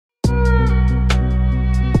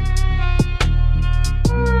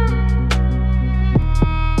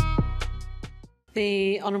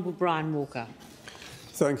The Honourable Brian Walker.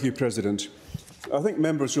 Thank you, President. I think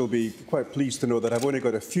members will be quite pleased to know that I've only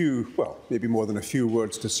got a few, well, maybe more than a few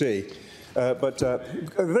words to say, but a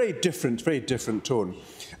very different tone.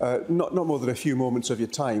 Not more than a few moments of your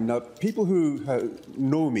time. Now, people who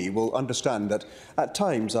know me will understand that at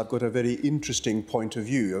times I've got a very interesting point of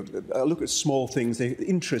view. I look at small things, they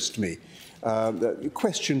interest me.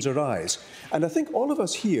 Questions arise. And I think all of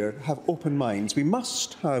us here have open minds. We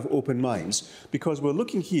must have open minds because we're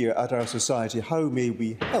looking here at our society, how may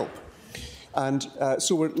we help? And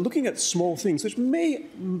so we're looking at small things which may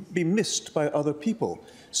be missed by other people,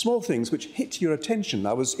 small things which hit your attention.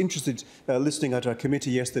 I was interested listening at our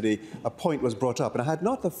committee yesterday, a point was brought up, and I had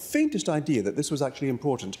not the faintest idea that this was actually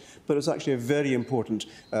important, but it was actually a very important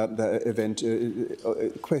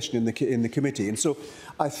question in the committee. And so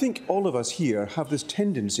I think all of us here have this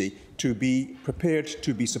tendency to be prepared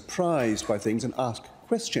to be surprised by things and ask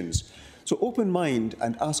questions. So open mind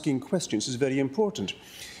and asking questions is very important.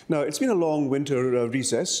 Now, it's been a long winter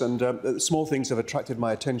recess, and small things have attracted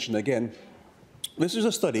my attention again. This is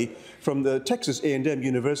a study from the Texas A&M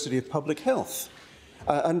University of Public Health.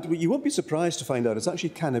 And you won't be surprised to find out it's actually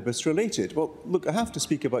cannabis-related. Well, look, I have to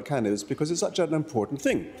speak about cannabis because it's such an important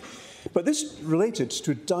thing. But this related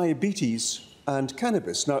to diabetes and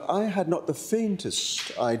cannabis. Now, I had not the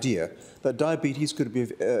faintest idea that diabetes could be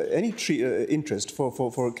of any interest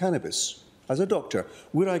for cannabis. As a doctor,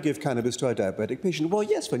 would I give cannabis to a diabetic patient? Well,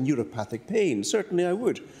 yes, for neuropathic pain, certainly I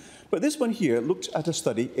would. But this one here looked at a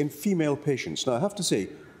study in female patients. Now, I have to say,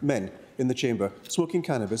 men in the chamber, smoking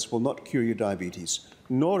cannabis will not cure your diabetes,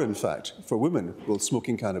 nor, in fact, for women will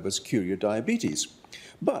smoking cannabis cure your diabetes.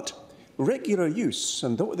 But regular use,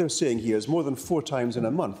 and what they're saying here is more than 4 times in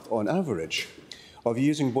a month on average, of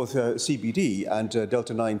using both CBD and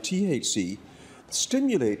delta-9 THC,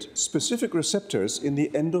 stimulate specific receptors in the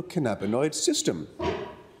endocannabinoid system,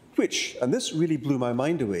 which, and this really blew my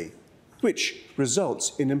mind away, which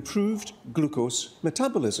results in improved glucose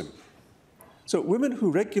metabolism. So women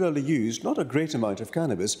who regularly used not a great amount of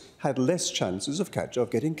cannabis had less chances of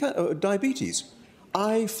getting diabetes.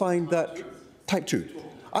 I find that, type 2,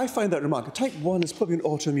 I find that remarkable. Type 1 is probably an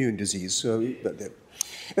autoimmune disease. So,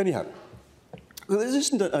 anyhow, well, this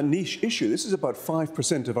isn't a niche issue. This is about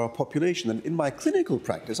 5% of our population. And in my clinical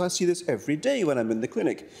practice, I see this every day when I'm in the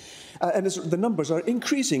clinic. And the numbers are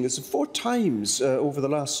increasing. It's 4 times over the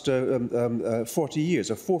last 40 years,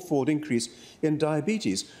 a 4-fold increase in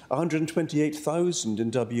diabetes, 128,000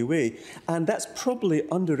 in WA. And that's probably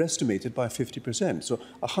underestimated by 50%. So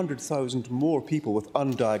 100,000 more people with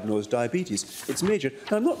undiagnosed diabetes. It's major.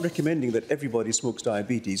 And I'm not recommending that everybody smokes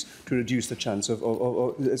diabetes to reduce the chance of,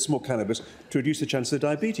 or smoke cannabis to reduce the chance of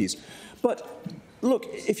diabetes. But look,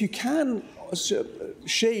 if you can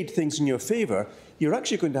shade things in your favour, you're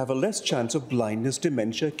actually going to have a less chance of blindness,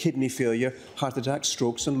 dementia, kidney failure, heart attacks,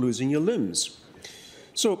 strokes, and losing your limbs.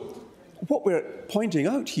 So what we're pointing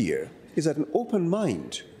out here is that an open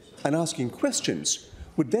mind and asking questions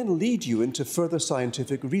would then lead you into further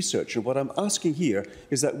scientific research. And what I'm asking here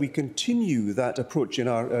is that we continue that approach in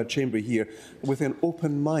our chamber here with an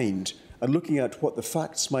open mind and looking at what the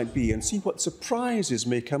facts might be and see what surprises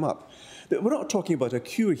may come up. We're not talking about a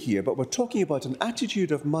cure here, but we're talking about an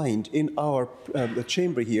attitude of mind in our the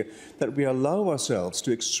chamber here that we allow ourselves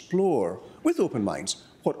to explore with open minds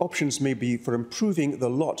what options may be for improving the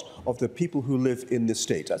lot of the people who live in this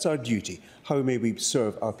state. That's our duty. How may we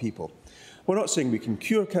serve our people? We're not saying we can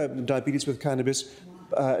cure diabetes with cannabis,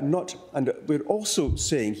 and we're also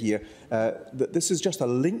saying here that this is just a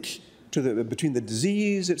link to between the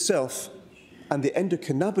disease itself and the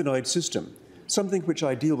endocannabinoid system, something which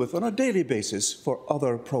I deal with on a daily basis for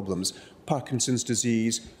other problems, Parkinson's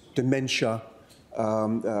disease, dementia,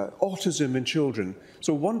 autism in children.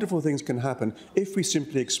 So wonderful things can happen if we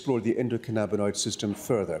simply explore the endocannabinoid system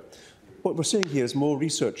further. What we're saying here is more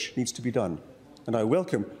research needs to be done. And I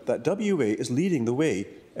welcome that WA is leading the way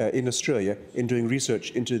in Australia in doing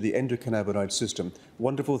research into the endocannabinoid system.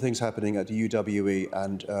 Wonderful things happening at UWA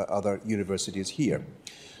and other universities here.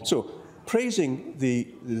 So, praising the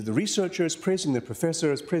researchers, praising the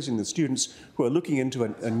professors, praising the students who are looking into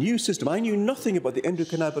a new system. I knew nothing about the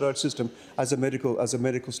endocannabinoid system as a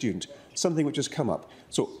medical student, something which has come up.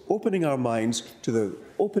 So opening our minds to the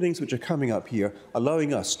openings which are coming up here,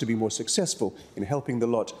 allowing us to be more successful in helping the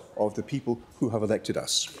lot of the people who have elected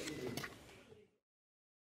us.